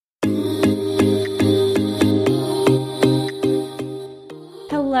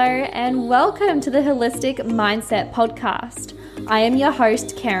and welcome to the Holistic Mindset Podcast. I am your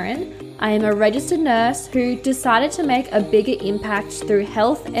host, Karen. I am a registered nurse who decided to make a bigger impact through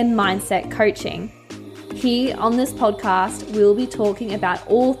health and mindset coaching. Here on this podcast, we'll be talking about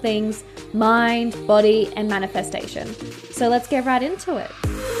all things mind, body, and manifestation. So let's get right into it.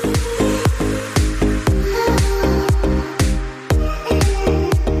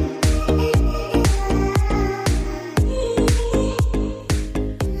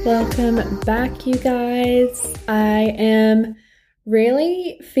 Welcome back, you guys. I am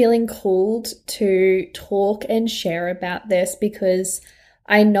really feeling called to talk and share about this because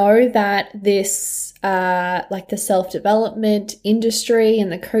I know that this, like the self-development industry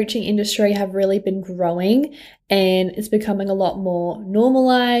and the coaching industry have really been growing, and it's becoming a lot more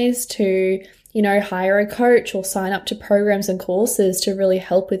normalized to, hire a coach or sign up to programs and courses to really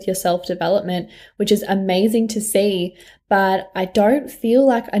help with your self-development, which is amazing to see. But I don't feel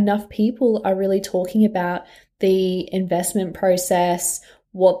like enough people are really talking about the investment process,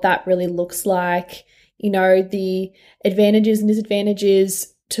 what that really looks like, the advantages and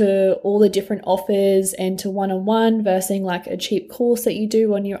disadvantages to all the different offers and to one-on-one versus like a cheap course that you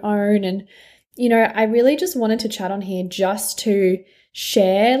do on your own. And, I really just wanted to chat on here just to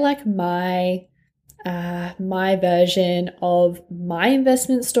share like my version of my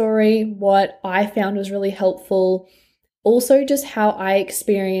investment story, what I found was really helpful. Also, just how I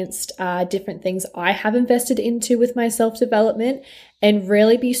experienced different things I have invested into with my self-development, and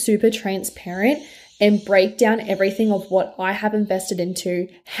really be super transparent and break down everything of what I have invested into,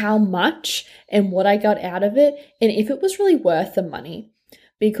 how much and what I got out of it, and if it was really worth the money.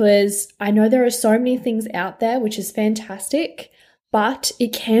 Because I know there are so many things out there, which is fantastic, but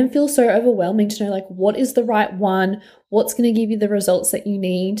it can feel so overwhelming to know like what is the right one, what's going to give you the results that you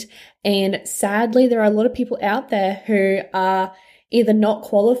need. And sadly, there are a lot of people out there who are either not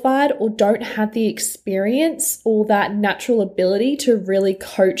qualified or don't have the experience or that natural ability to really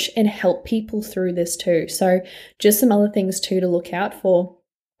coach and help people through this too. So just some other things too to look out for.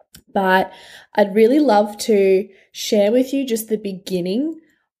 But I'd really love to share with you just the beginning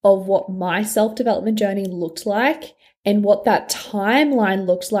of what my self-development journey looked like and what that timeline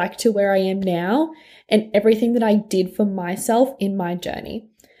looked like to where I am now and everything that I did for myself in my journey.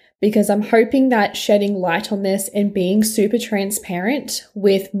 Because I'm hoping that shedding light on this and being super transparent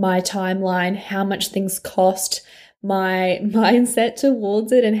with my timeline, how much things cost, my mindset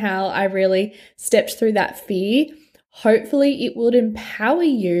towards it, and how I really stepped through that fear, hopefully it would empower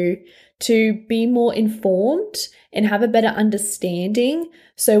you to be more informed and have a better understanding.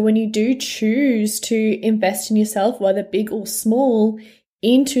 So when you do choose to invest in yourself, whether big or small,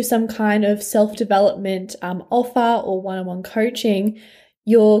 into some kind of self-development offer or one-on-one coaching,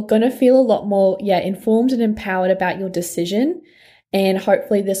 you're going to feel a lot more, informed and empowered about your decision. And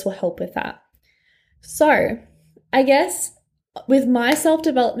hopefully this will help with that. So I guess with my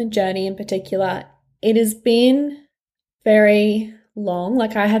self-development journey in particular, it has been very long.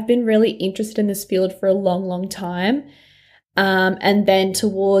 Like I have been really interested in this field for a long, long time. And then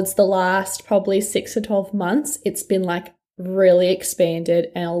towards the last probably 6 to 12 months, it's been like really expanded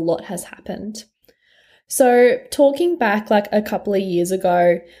and a lot has happened. So talking back like a couple of years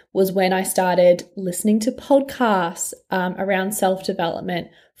ago was when I started listening to podcasts around self-development,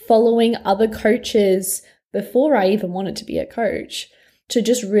 following other coaches before I even wanted to be a coach, to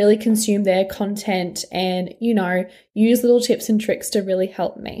just really consume their content and, use little tips and tricks to really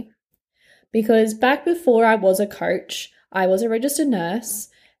help me. Because back before I was a coach, I was a registered nurse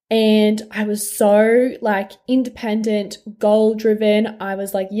and I was so like independent, goal driven. I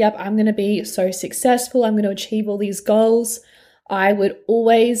was like, yep, I'm going to be so successful. I'm going to achieve all these goals. I would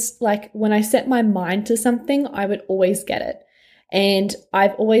always when I set my mind to something, I would always get it. And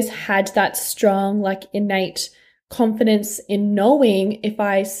I've always had that strong, innate confidence in knowing if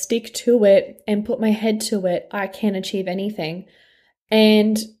I stick to it and put my head to it, I can achieve anything.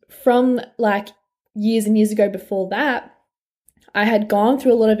 And from years and years ago before that, I had gone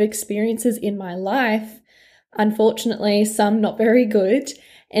through a lot of experiences in my life, unfortunately, some not very good,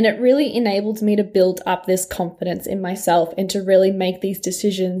 and it really enabled me to build up this confidence in myself and to really make these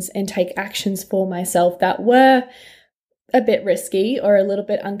decisions and take actions for myself that were a bit risky or a little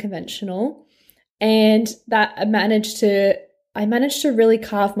bit unconventional. And that I managed to really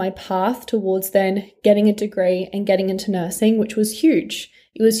carve my path towards then getting a degree and getting into nursing, which was huge.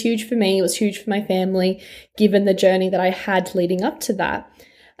 It was huge for me. It was huge for my family, given the journey that I had leading up to that.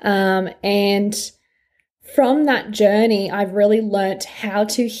 And from that journey, I've really learnt how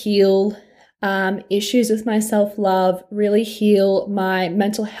to heal issues with my self-love, really heal my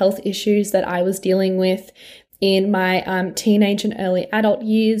mental health issues that I was dealing with, in my teenage and early adult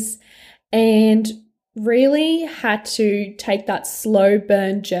years, and really had to take that slow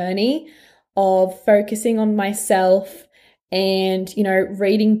burn journey of focusing on myself and,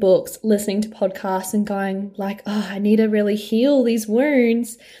 reading books, listening to podcasts and going like, oh, I need to really heal these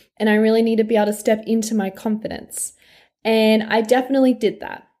wounds and I really need to be able to step into my confidence. And I definitely did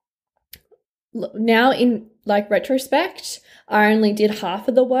that. Now in retrospect, I only did half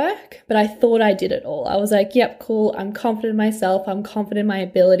of the work, but I thought I did it all. I was like, yep, cool. I'm confident in myself. I'm confident in my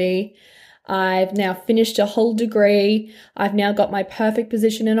ability. I've now finished a whole degree. I've now got my perfect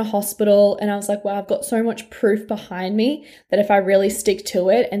position in a hospital. And I was like, wow, I've got so much proof behind me that if I really stick to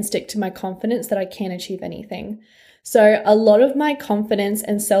it and stick to my confidence, that I can achieve anything. So a lot of my confidence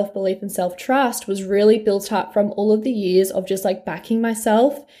and self-belief and self-trust was really built up from all of the years of just backing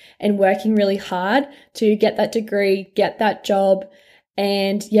myself and working really hard to get that degree, get that job.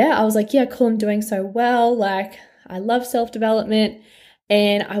 And I was like, yeah, cool, I'm doing so well. I love self-development.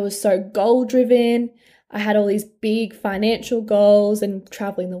 And I was so goal-driven. I had all these big financial goals and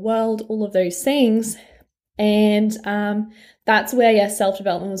traveling the world, all of those things. And that's where,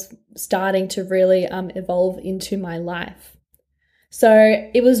 self-development was starting to really evolve into my life. So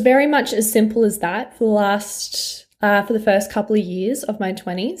it was very much as simple as that for the first couple of years of my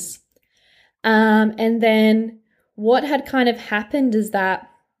 20s. And then what had kind of happened is that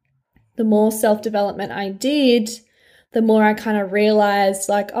the more self-development I did, the more I kind of realized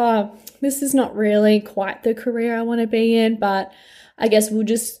this is not really quite the career I want to be in, but I guess we'll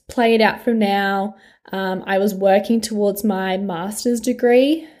just play it out from now. I was working towards my master's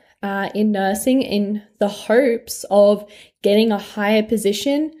degree in nursing in the hopes of getting a higher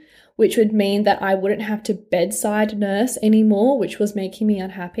position, which would mean that I wouldn't have to bedside nurse anymore, which was making me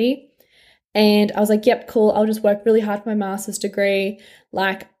unhappy. And I was like, yep, cool. I'll just work really hard for my master's degree.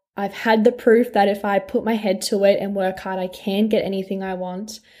 I've had the proof that if I put my head to it and work hard, I can get anything I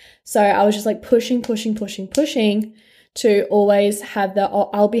want. So I was just pushing to always have the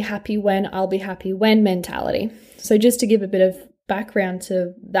I'll be happy when mentality. So just to give a bit of background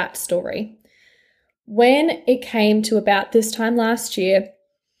to that story. When it came to about this time last year,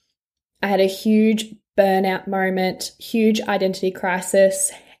 I had a huge burnout moment, huge identity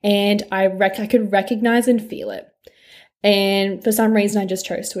crisis, and I could recognize and feel it. And for some reason, I just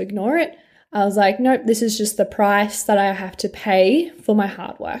chose to ignore it. I was like, nope, this is just the price that I have to pay for my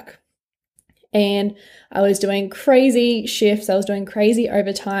hard work. And I was doing crazy shifts. I was doing crazy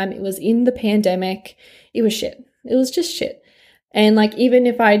overtime. It was in the pandemic. It was shit. It was just shit. And even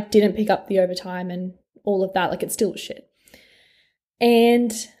if I didn't pick up the overtime and all of that, it still was shit.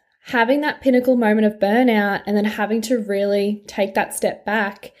 And having that pinnacle moment of burnout and then having to really take that step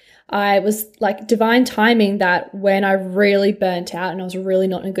back, I was divine timing that when I really burnt out and I was really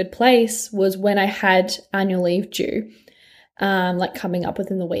not in a good place was when I had annual leave due, coming up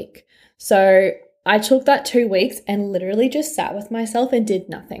within the week. So I took that 2 weeks and literally just sat with myself and did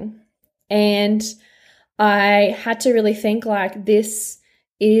nothing. And I had to really think I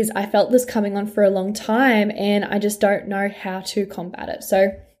felt this coming on for a long time and I just don't know how to combat it.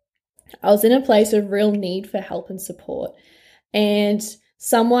 So I was in a place of real need for help and support. And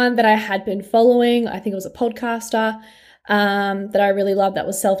someone that I had been following, I think it was a podcaster that I really loved that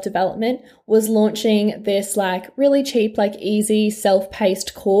was self-development, was launching this really cheap, easy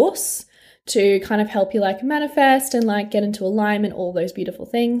self-paced course to kind of help you manifest and get into alignment, all those beautiful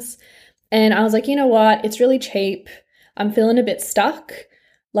things. And I was like, you know what? It's really cheap. I'm feeling a bit stuck.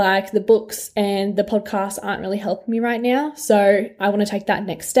 The books and the podcasts aren't really helping me right now. So I want to take that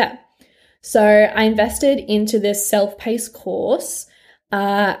next step. So I invested into this self-paced course.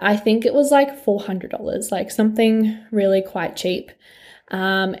 I think it was $400, something really quite cheap.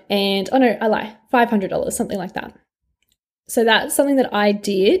 $500, something like that. So that's something that I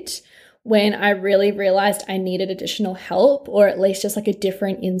did when I really realized I needed additional help, or at least just a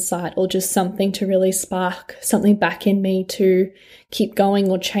different insight, or just something to really spark something back in me to keep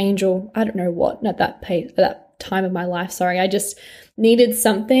going or change, or I don't know what at that time of my life. I just needed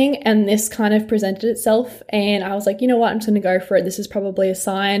something and this kind of presented itself. And I was like, you know what? I'm just going to go for it. This is probably a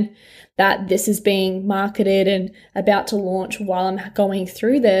sign that this is being marketed and about to launch while I'm going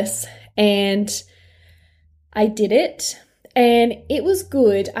through this. And I did it. And it was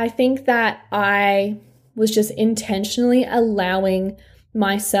good. I think that I was just intentionally allowing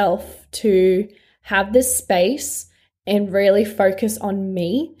myself to have this space and really focus on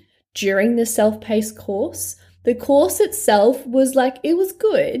me during this self-paced course. The course itself was it was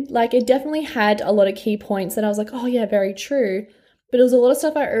good. It definitely had a lot of key points that I was like, oh yeah, very true. But it was a lot of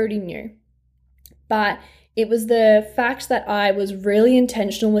stuff I already knew. But It was the fact that I was really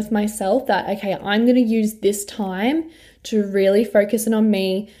intentional with myself that, okay, I'm going to use this time to really focus in on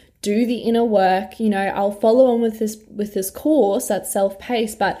me, do the inner work. You know, I'll follow on with this course that's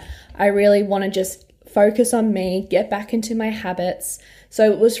self-paced, but I really want to just focus on me, get back into my habits.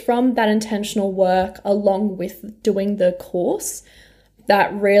 So it was from that intentional work along with doing the course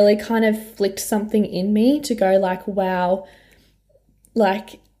that really kind of flicked something in me to go like, wow,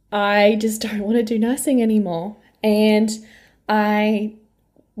 like I just don't want to do nursing anymore. And I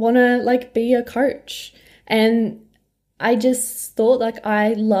want to like be a coach. And I just thought like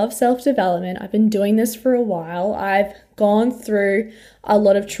I love self-development. I've been doing this for a while. I've gone through a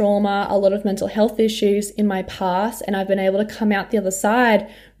lot of trauma, a lot of mental health issues in my past, and I've been able to come out the other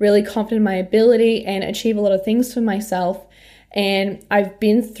side really confident in my ability and achieve a lot of things for myself. And I've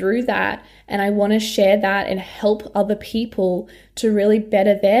been through that, and I want to share that and help other people to really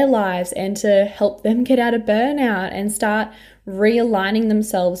better their lives and to help them get out of burnout and start realigning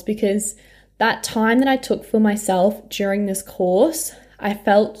themselves, because that time that I took for myself during this course, I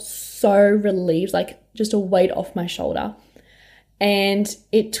felt so relieved, like just a weight off my shoulder. And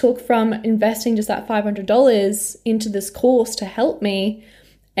it took from investing just that $500 into this course to help me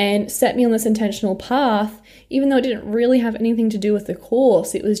and set me on this intentional path, even though it didn't really have anything to do with the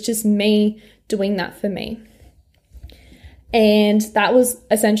course. It was just me doing that for me. And that was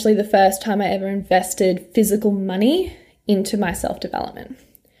essentially the first time I ever invested physical money into my self-development.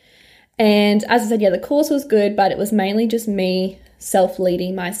 And as I said, yeah, the course was good, but it was mainly just me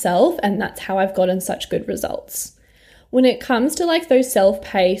self-leading myself, and that's how I've gotten such good results. When it comes to like those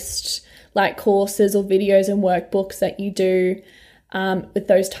self-paced like courses or videos and workbooks that you do with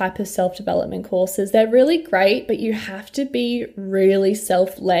those type of self-development courses, they're really great, but you have to be really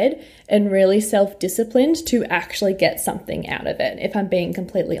self-led and really self-disciplined to actually get something out of it, if I'm being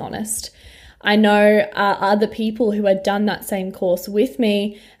completely honest. I know other people who had done that same course with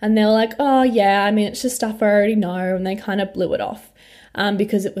me, and they're like, oh yeah, I mean, it's just stuff I already know, and they kind of blew it off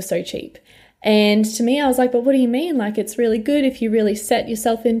because it was so cheap. And to me, I was like, but what do you mean? Like, it's really good if you really set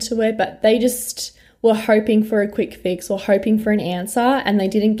yourself into it, but they just were hoping for a quick fix or hoping for an answer, and they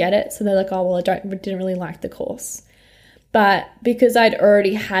didn't get it. So they're like, oh, well, I didn't really like the course. But because I'd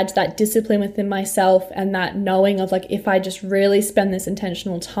already had that discipline within myself and that knowing of like, if I just really spend this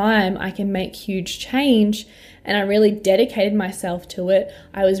intentional time, I can make huge change. And I really dedicated myself to it.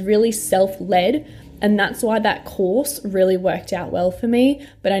 I was really self-led. And that's why that course really worked out well for me.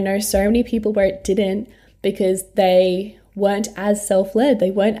 But I know so many people where it didn't, because they weren't as self-led.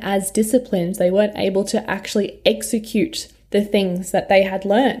 They weren't as disciplined. They weren't able to actually execute the things that they had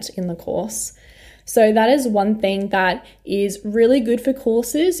learnt in the course. So that is one thing that is really good for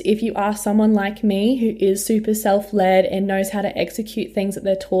courses if you are someone like me who is super self-led and knows how to execute things that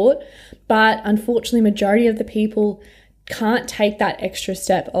they're taught. But unfortunately, majority of the people can't take that extra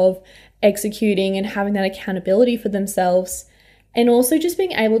step of executing and having that accountability for themselves, and also just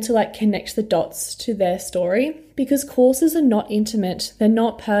being able to like connect the dots to their story, because courses are not intimate, they're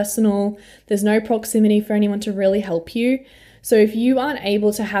not personal, there's no proximity for anyone to really help you. So if you aren't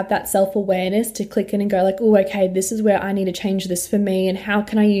able to have that self-awareness to click in and go like, oh, okay, this is where I need to change this for me, and how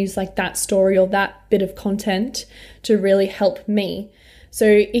can I use like that story or that bit of content to really help me? So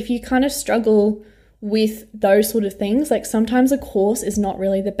if you kind of struggle with those sort of things, like sometimes a course is not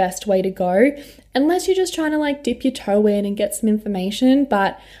really the best way to go unless you're just trying to like dip your toe in and get some information.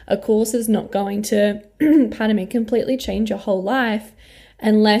 But a course is not going to, completely change your whole life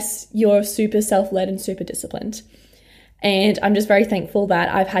unless you're super self-led and super disciplined. And I'm just very thankful that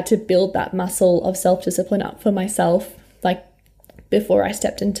I've had to build that muscle of self-discipline up for myself, like before I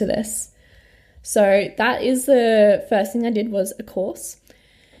stepped into this. So that is the first thing I did, was a course.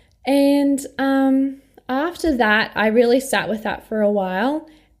 And after that, I really sat with that for a while.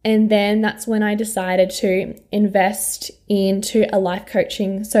 And then that's when I decided to invest into a life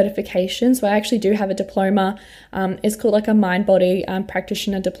coaching certification. So I actually do have a diploma. It's called like a mind body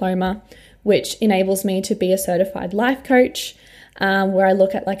practitioner diploma, which enables me to be a certified life coach, where I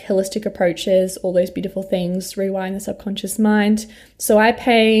look at like holistic approaches, all those beautiful things, rewiring the subconscious mind. So I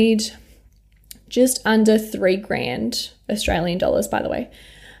paid just under $3,000 Australian dollars, by the way,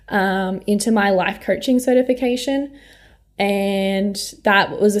 into my life coaching certification. And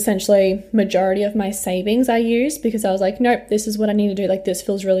that was essentially majority of my savings I used, because I was like, nope, this is what I need to do. Like, this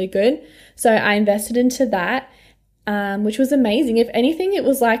feels really good. So I invested into that, which was amazing. If anything, it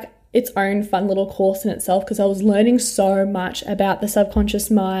was like its own fun little course in itself, because I was learning so much about the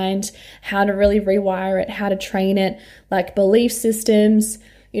subconscious mind, how to really rewire it, how to train it, like belief systems,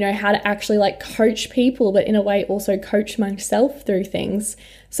 how to actually like coach people, but in a way also coach myself through things.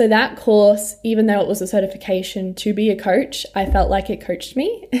 So that course, even though it was a certification to be a coach, I felt like it coached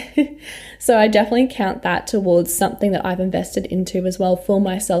me. So I definitely count that towards something that I've invested into as well for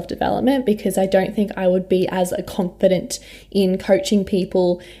my self-development, because I don't think I would be as confident in coaching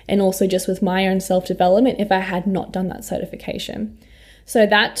people and also just with my own self-development if I had not done that certification. So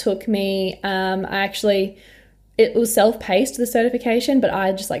that took me, it was self-paced, the certification, but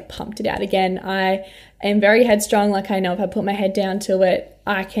I just like pumped it out again. I am very headstrong. Like I know if I put my head down to it,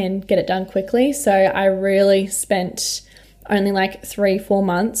 I can get it done quickly. So I really spent only like 3-4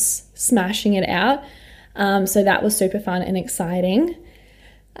 months smashing it out. So that was super fun and exciting.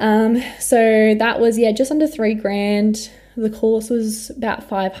 So that was, just under $3,000. The course was about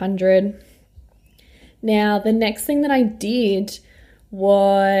 500. Now, the next thing that I did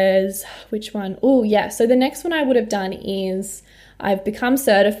was, which one? Oh, yeah. So the next one I would have done is I've become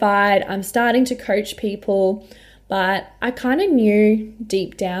certified. I'm starting to coach people, but I kind of knew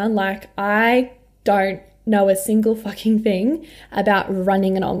deep down, like I don't know a single fucking thing about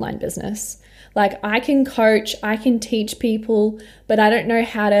running an online business. Like I can coach, I can teach people, but I don't know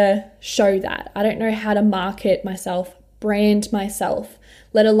how to show that. I don't know how to market myself, brand myself,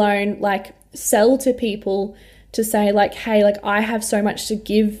 let alone like sell to people to say like, hey, like I have so much to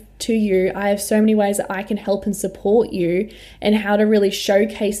give to you. I have so many ways that I can help and support you, and how to really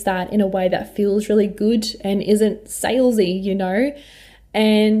showcase that in a way that feels really good and isn't salesy,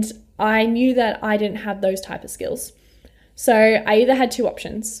 And I knew that I didn't have those type of skills. So I either had two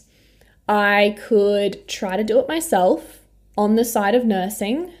options. I could try to do it myself on the side of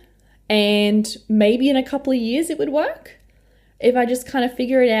nursing, and maybe in a couple of years it would work if I just kind of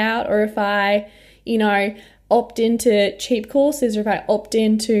figure it out, or if I, opt into cheap courses, or if I opt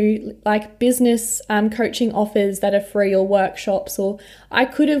into like business coaching offers that are free, or workshops. Or I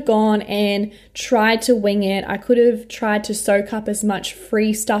could have gone and tried to wing it. I could have tried to soak up as much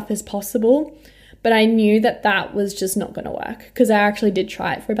free stuff as possible, but I knew that that was just not going to work, because I actually did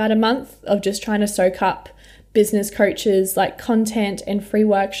try it for about a month of just trying to soak up business coaches like content and free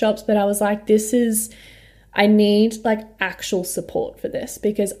workshops. But I was like, I need like actual support for this,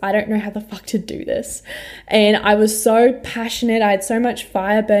 because I don't know how the fuck to do this. And I was so passionate. I had so much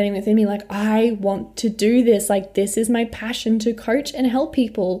fire burning within me. Like, I want to do this. Like, this is my passion, to coach and help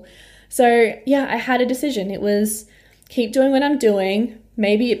people. So yeah, I had a decision. It was keep doing what I'm doing.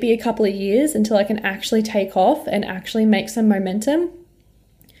 Maybe it be a couple of years until I can actually take off and actually make some momentum.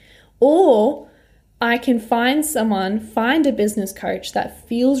 Or I can find a business coach that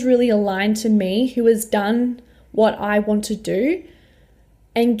feels really aligned to me, who has done what I want to do,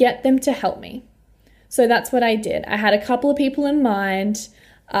 and get them to help me. So that's what I did. I had a couple of people in mind.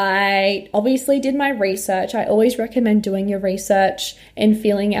 I obviously did my research. I always recommend doing your research and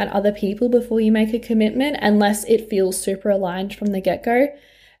feeling out other people before you make a commitment, unless it feels super aligned from the get-go.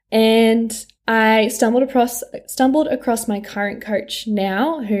 And I stumbled across my current coach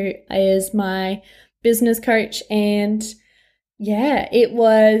now, who is my business coach. And yeah, it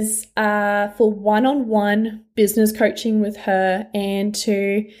was for one-on-one business coaching with her, and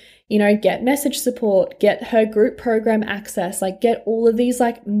to get message support, get her group program access, like get all of these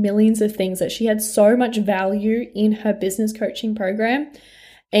like millions of things that she had so much value in her business coaching program.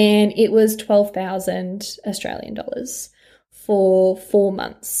 And it was 12,000 Australian dollars for 4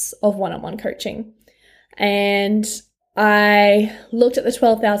 months of one-on-one coaching. And I looked at the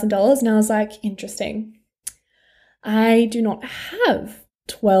 $12,000 and I was like, interesting. I do not have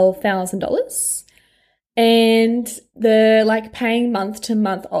 $12,000. And the like paying month to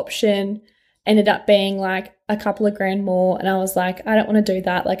month option ended up being like a couple of grand more. And I was like, I don't want to do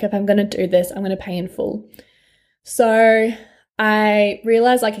that. Like if I'm going to do this, I'm going to pay in full. So I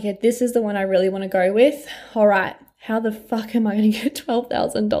realized like, okay, this is the one I really want to go with. All right, how the fuck am I going to get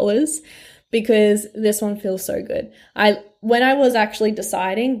 $12,000? Because this one feels so good. When I was actually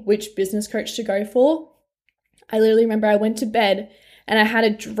deciding which business coach to go for, I literally remember I went to bed and I had a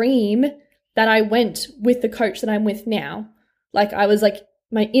dream that I went with the coach that I'm with now. Like I was like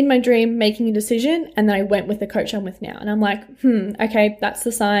in my dream making a decision, and then I went with the coach I'm with now. And I'm like, okay, that's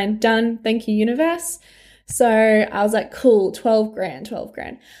the sign. Done. Thank you, universe. So I was like, cool, 12 grand.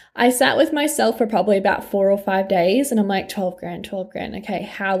 I sat with myself for probably about 4 or 5 days, and I'm like, 12 grand. Okay,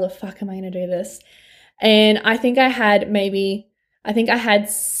 how the fuck am I going to do this? And I think I had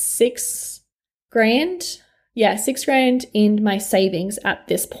 6 grand. Yeah, 6 grand in my savings at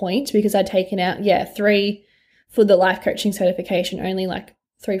this point, because I'd taken out, 3 for the life coaching certification only like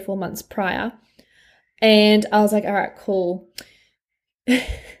 3-4 months prior. And I was like, all right, cool.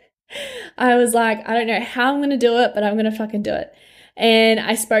 I was like, I don't know how I'm going to do it, but I'm going to fucking do it. And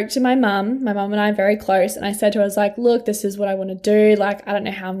I spoke to my mum. My mum and I are very close. And I said to her, I was like, look, this is what I want to do. Like, I don't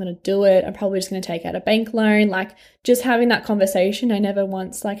know how I'm going to do it. I'm probably just going to take out a bank loan. Like, just having that conversation, I never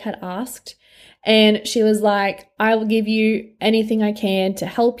once like had asked. And she was like, I will give you anything I can to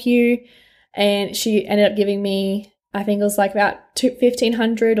help you. And she ended up giving me, I think it was like about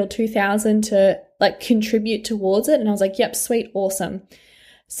 $1,500 or $2,000 to like contribute towards it. And I was like, yep, sweet, awesome.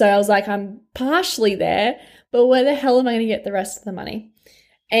 So I was like, I'm partially there, but where the hell am I going to get the rest of the money?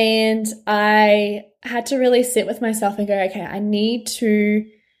 And I had to really sit with myself and go, okay, I need to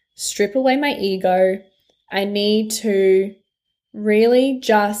strip away my ego. I need to really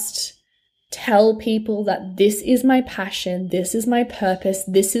just tell people that this is my passion, this is my purpose,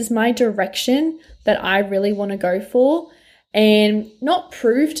 this is my direction that I really want to go for, and not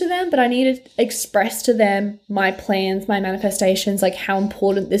prove to them, but I need to express to them my plans, my manifestations, like how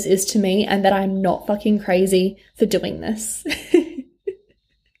important this is to me and that I'm not fucking crazy for doing this.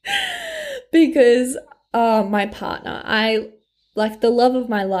 Because my partner, I like the love of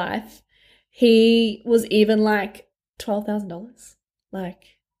my life, he was even like $12,000.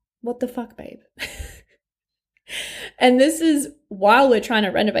 Like, what the fuck, babe? And this is while we're trying to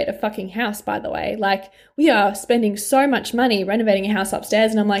renovate a fucking house, by the way. Like, we are spending so much money renovating a house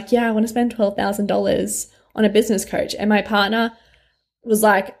upstairs. And I'm like, yeah, I want to spend $12,000 on a business coach. And my partner was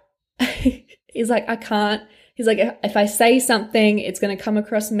like, he's like, I can't. He's like, if I say something, it's going to come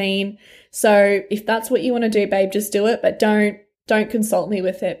across mean. So if that's what you want to do, babe, just do it. But don't consult me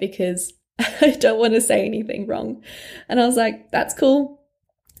with it because I don't want to say anything wrong. And I was like, that's cool.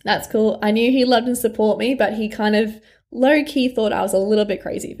 That's cool. I knew he loved and support me, but he kind of low-key thought I was a little bit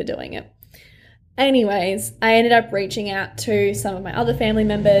crazy for doing it. Anyways, I ended up reaching out to some of my other family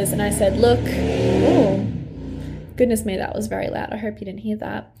members and I said, look, oh, goodness me, that was very loud. I hope you didn't hear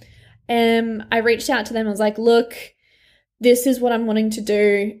that. I reached out to them. I was like, look, this is what I'm wanting to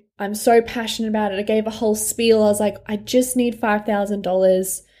do. I'm so passionate about it. I gave a whole spiel. I was like, I just need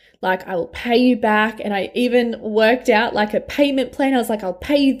 $5,000. Like, I will pay you back. And I even worked out like a payment plan. I was like, I'll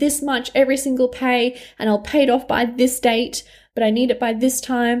pay you this much every single pay and I'll pay it off by this date, but I need it by this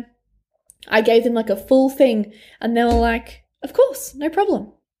time. I gave them like a full thing and they were like, of course, no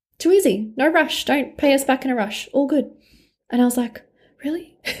problem. Too easy. No rush. Don't pay us back in a rush. All good. And I was like,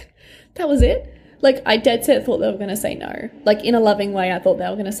 really? That was it? Like, I dead set thought they were going to say no. Like, in a loving way, I thought they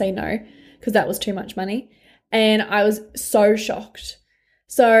were going to say no because that was too much money. And I was so shocked.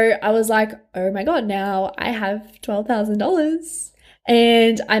 So I was like, oh my God, now I have $12,000.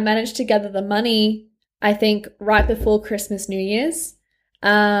 And I managed to gather the money, I think, right before Christmas, New Year's,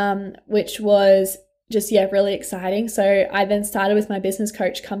 which was just, yeah, really exciting. So I then started with my business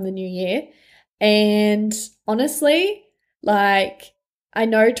coach come the new year. And honestly, like, I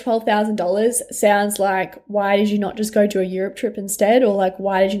know $12,000 sounds like, why did you not just go do a Europe trip instead? Or like,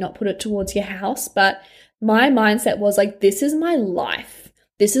 why did you not put it towards your house? But my mindset was like, this is my life.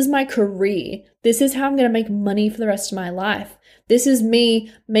 This is my career. This is how I'm going to make money for the rest of my life. This is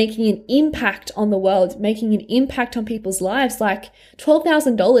me making an impact on the world, making an impact on people's lives. Like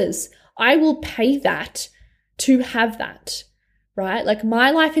 $12,000, I will pay that to have that, right? Like, my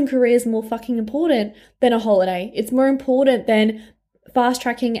life and career is more fucking important than a holiday. It's more important than fast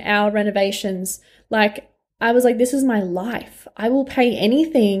tracking our renovations. Like, I was like, this is my life. I will pay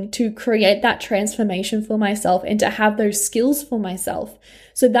anything to create that transformation for myself and to have those skills for myself.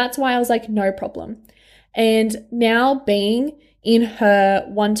 So that's why I was like, no problem. And now being in her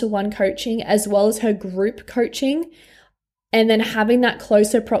one-to-one coaching as well as her group coaching, and then having that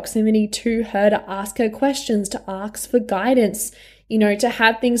closer proximity to her to ask her questions, to ask for guidance, you know, to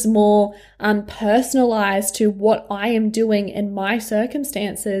have things more personalized to what I am doing in my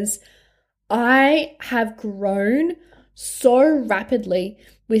circumstances, I have grown so rapidly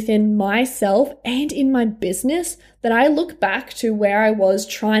within myself and in my business that I look back to where I was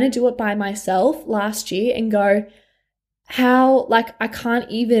trying to do it by myself last year and go, how, like, I can't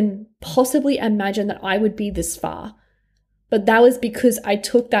even possibly imagine that I would be this far. But that was because I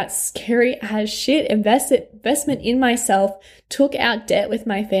took that scary as shit investment in myself, took out debt with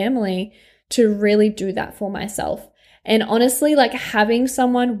my family to really do that for myself. And honestly, like, having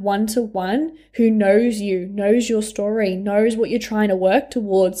someone one-to-one who knows you, knows your story, knows what you're trying to work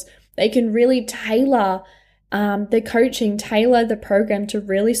towards, they can really tailor the coaching, tailor the program to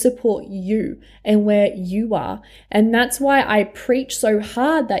really support you and where you are. And that's why I preach so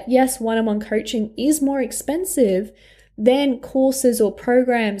hard that yes, one-on-one coaching is more expensive than courses or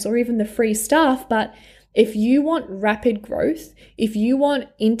programs or even the free stuff. But if you want rapid growth, if you want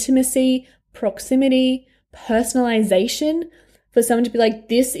intimacy, proximity, personalization, for someone to be like,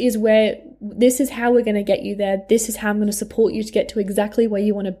 this is how we're going to get you there. This is how I'm going to support you to get to exactly where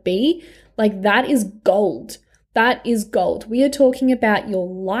you want to be. Like, that is gold. That is gold. We are talking about your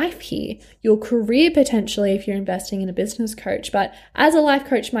life here, your career potentially if you're investing in a business coach. But as a life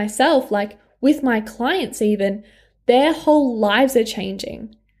coach myself, like with my clients even, their whole lives are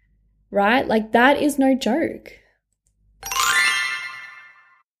changing, right? Like, that is no joke.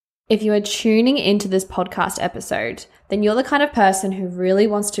 If you are tuning into this podcast episode, then you're the kind of person who really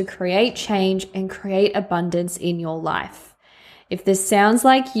wants to create change and create abundance in your life. If this sounds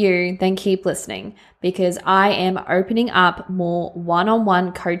like you, then keep listening, because I am opening up more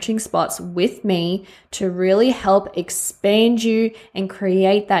one-on-one coaching spots with me to really help expand you and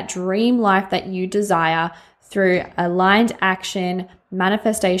create that dream life that you desire through aligned action,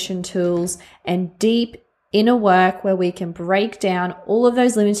 manifestation tools, and deep inner work where we can break down all of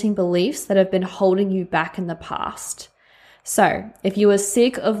those limiting beliefs that have been holding you back in the past. So if you are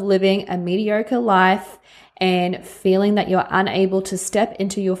sick of living a mediocre life and feeling that you're unable to step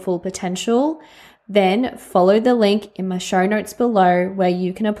into your full potential, then follow the link in my show notes below where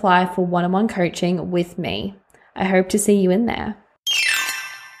you can apply for one-on-one coaching with me. I hope to see you in there.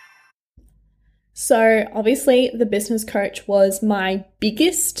 So obviously the business coach was my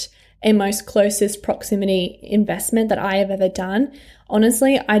biggest and most closest proximity investment that I have ever done.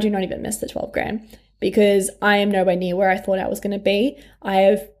 Honestly, I do not even miss the 12 grand because I am nowhere near where I thought I was going to be. I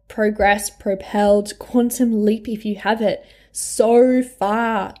have progressed, propelled, quantum leap if you have it, so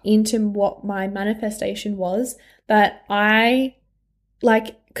far into what my manifestation was that I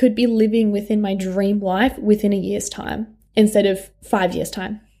could be living within my dream life within a year's time instead of 5 years'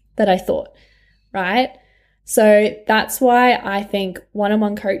 time that I thought, right? So that's why I think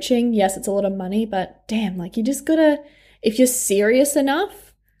one-on-one coaching, yes, it's a lot of money, but damn, like you just gotta, if you're serious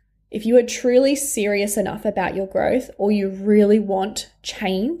enough, if you are truly serious enough about your growth or you really want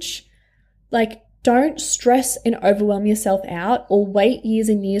change, like don't stress and overwhelm yourself out or wait years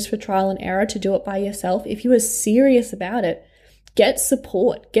and years for trial and error to do it by yourself. If you are serious about it, get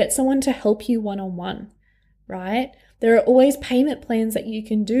support, get someone to help you one-on-one, right? There are always payment plans that you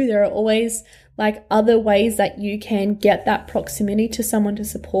can do. There are always like other ways that you can get that proximity to someone to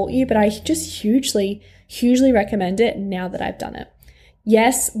support you. But I just hugely recommend it now that I've done it.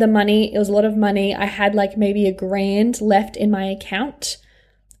 Yes, the money, it was a lot of money. I had like maybe $1,000 left in my account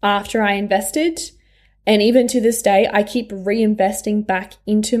after I invested. And even to this day, I keep reinvesting back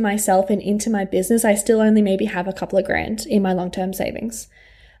into myself and into my business. I still only maybe have a couple of grand in my long-term savings.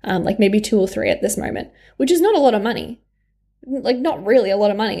 Like maybe 2 or 3 at this moment, which is not a lot of money. Like not really a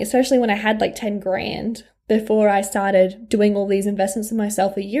lot of money, especially when I had like 10 grand before I started doing all these investments in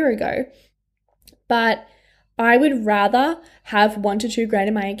myself a year ago. But I would rather have 1 to 2 grand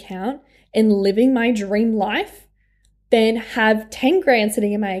in my account and living my dream life than have 10 grand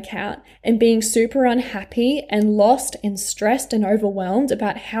sitting in my account and being super unhappy and lost and stressed and overwhelmed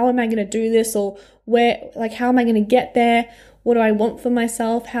about how am I going to do this or how am I going to get there? What do I want for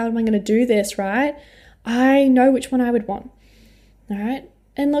myself? How am I going to do this, right? I know which one I would want, all right?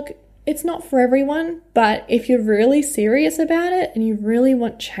 And look, it's not for everyone, but if you're really serious about it and you really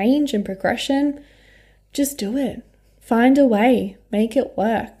want change and progression, just do it. Find a way, make it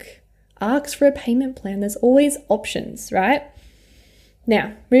work. Ask for a payment plan. There's always options, right?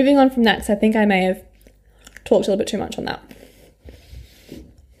 Now, moving on from that, because I think I may have talked a little bit too much on that.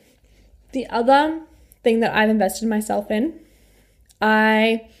 The other thing that I've invested myself in,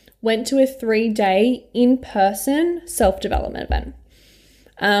 I went to a 3-day in-person self-development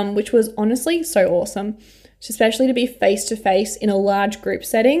event, which was honestly so awesome, especially to be face-to-face in a large group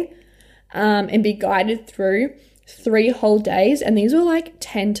setting and be guided through 3 whole days. And these were like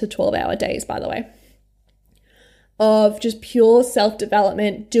 10 to 12-hour days, by the way, of just pure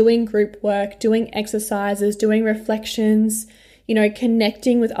self-development, doing group work, doing exercises, doing reflections,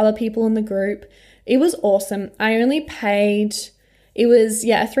 connecting with other people in the group. It was awesome. I only paid... It was, a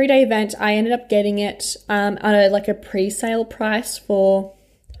 3-day event. I ended up getting it at a pre-sale price for,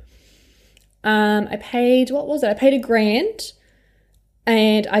 I paid $1,000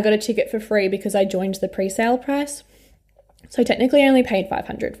 and I got a ticket for free because I joined the pre-sale price. So technically I only paid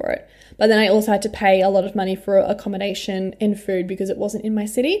 $500 for it. But then I also had to pay a lot of money for accommodation and food because it wasn't in my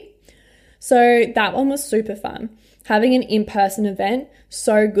city. So that one was super fun. Having an in-person event,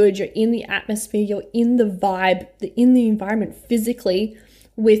 so good. You're in the atmosphere, you're in the vibe, in the environment physically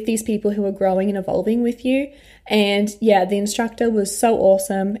with these people who are growing and evolving with you. And yeah, the instructor was so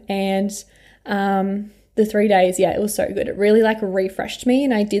awesome. And the 3 days, it was so good. It really refreshed me.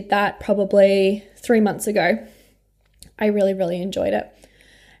 And I did that probably 3 months ago. I really, really enjoyed it.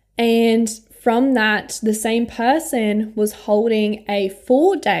 And from that, the same person was holding a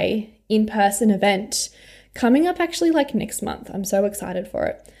 4-day in-person event coming up actually like next month. I'm so excited for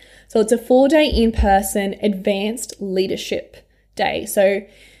it. So it's a 4-day in-person advanced leadership day. So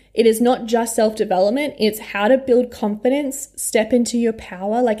it is not just self-development, it's how to build confidence, step into your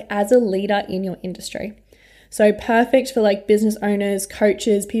power, like as a leader in your industry. So perfect for like business owners,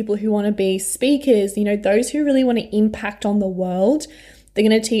 coaches, people who want to be speakers, those who really want to impact on the world. They're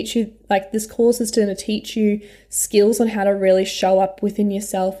going to teach you, like this course is going to teach you skills on how to really show up within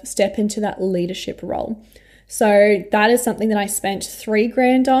yourself, step into that leadership role. So that is something that I spent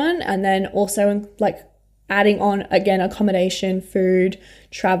 $3,000 on, and then also like adding on again, accommodation, food,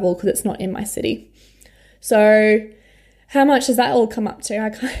 travel, because it's not in my city. So how much does that all come up to? I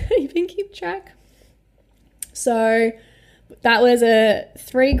can't even keep track. So that was a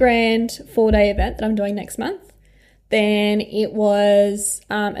 $3,000 4-day event that I'm doing next month. Then it was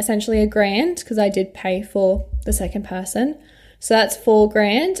essentially $1,000 because I did pay for the second person. So that's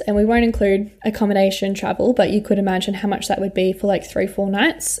 $4,000, and we won't include accommodation, travel, but you could imagine how much that would be for like 3-4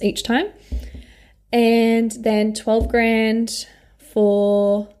 nights each time. And then $12,000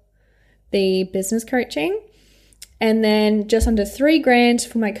 for the business coaching. And then just under $3,000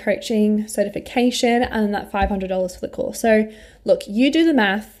 for my coaching certification, and then that $500 for the course. So look, you do the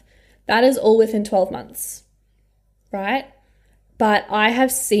math. That is all within 12 months, right? But I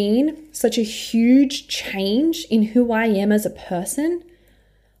have seen such a huge change in who I am as a person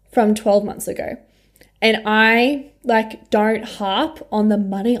from 12 months ago. And I don't harp on the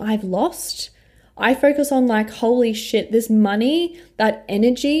money I've lost. I focus on holy shit, this money, that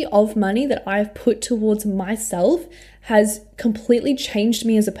energy of money that I've put towards myself has completely changed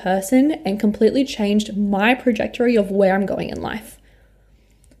me as a person and completely changed my trajectory of where I'm going in life.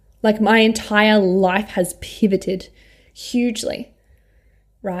 Like my entire life has pivoted hugely,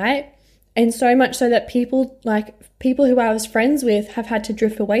 right? And so much so that people who I was friends with have had to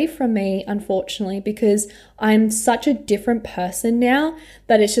drift away from me, unfortunately, because I'm such a different person now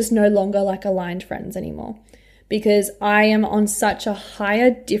that it's just no longer aligned friends anymore. Because I am on such a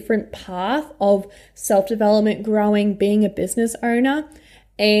higher, different path of self-development, growing, being a business owner.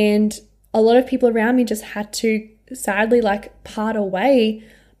 And a lot of people around me just had to sadly part away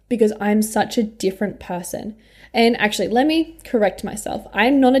because I'm such a different person. And actually, let me correct myself.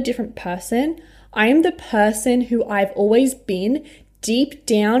 I'm not a different person. I am the person who I've always been deep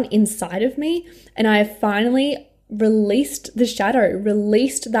down inside of me. And I have finally released the shadow,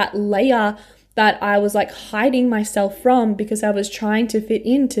 released that layer that I was hiding myself from because I was trying to fit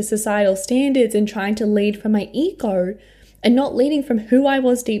into societal standards and trying to lead from my ego and not leading from who I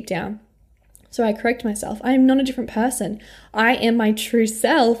was deep down. So I correct myself. I am not a different person. I am my true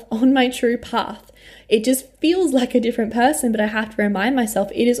self on my true path. It just feels like a different person, but I have to remind myself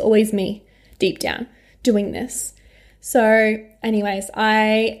it is always me deep down doing this. So anyways,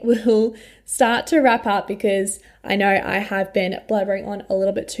 I will start to wrap up because I know I have been blabbering on a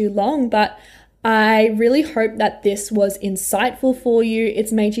little bit too long, but I really hope that this was insightful for you.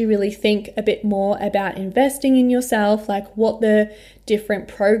 It's made you really think a bit more about investing in yourself, what the different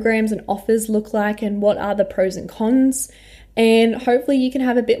programs and offers look like and what are the pros and cons. And hopefully you can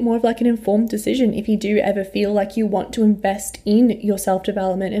have a bit more of an informed decision if you do ever feel like you want to invest in your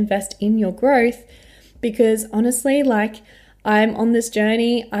self-development, invest in your growth. Because honestly, I'm on this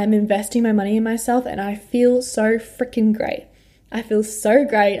journey, I'm investing my money in myself and I feel so freaking great. I feel so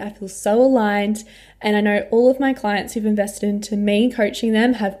great. I feel so aligned. And I know all of my clients who've invested into me coaching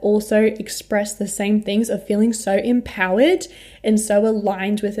them have also expressed the same things of feeling so empowered and so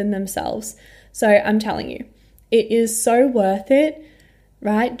aligned within themselves. So I'm telling you, it is so worth it,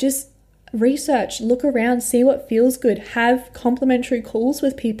 right? Just research, look around, see what feels good, have complimentary calls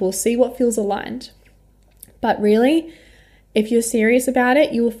with people, see what feels aligned. But really, if you're serious about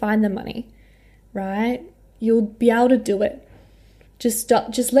it, you will find the money, right? You'll be able to do it.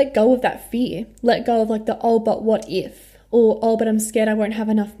 Just let go of that fear. Let go of the, oh, but what if? Or, oh, but I'm scared I won't have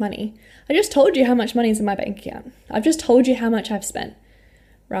enough money. I just told you how much money is in my bank account. I've just told you how much I've spent,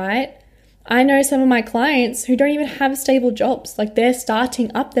 right? I know some of my clients who don't even have stable jobs. They're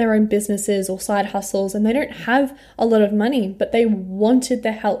starting up their own businesses or side hustles and they don't have a lot of money, but they wanted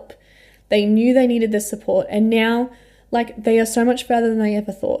the help. They knew they needed the support. And now, they are so much further than they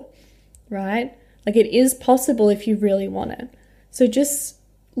ever thought, right? It is possible if you really want it. So just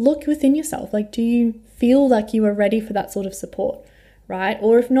look within yourself. Do you feel like you are ready for that sort of support, right?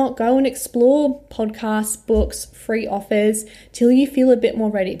 Or if not, go and explore podcasts, books, free offers till you feel a bit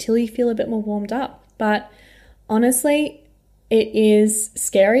more ready, till you feel a bit more warmed up. But honestly, it is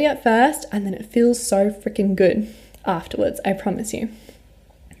scary at first and then it feels so freaking good afterwards, I promise you.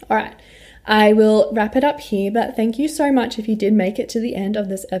 All right. I will wrap it up here, but thank you so much if you did make it to the end of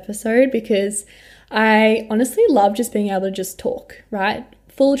this episode, because I honestly love just being able to just talk, right?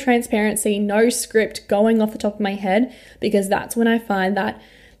 Full transparency, no script going off the top of my head, because that's when I find that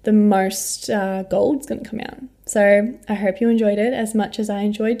the most gold's going to come out. So I hope you enjoyed it as much as I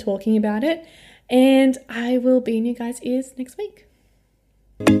enjoyed talking about it, and I will be in you guys' ears next week.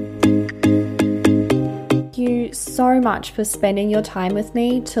 Thank you so much for spending your time with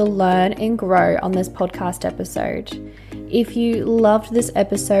me to learn and grow on this podcast episode. If you loved this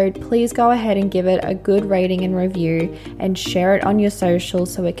episode, please go ahead and give it a good rating and review and share it on your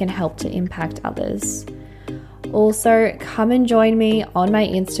socials so it can help to impact others. Also, come and join me on my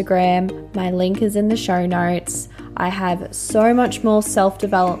Instagram. My link is in the show notes. I have so much more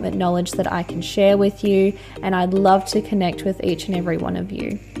self-development knowledge that I can share with you, and I'd love to connect with each and every one of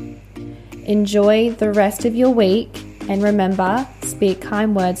you. Enjoy the rest of your week, and remember, speak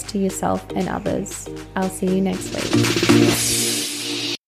kind words to yourself and others. I'll see you next week.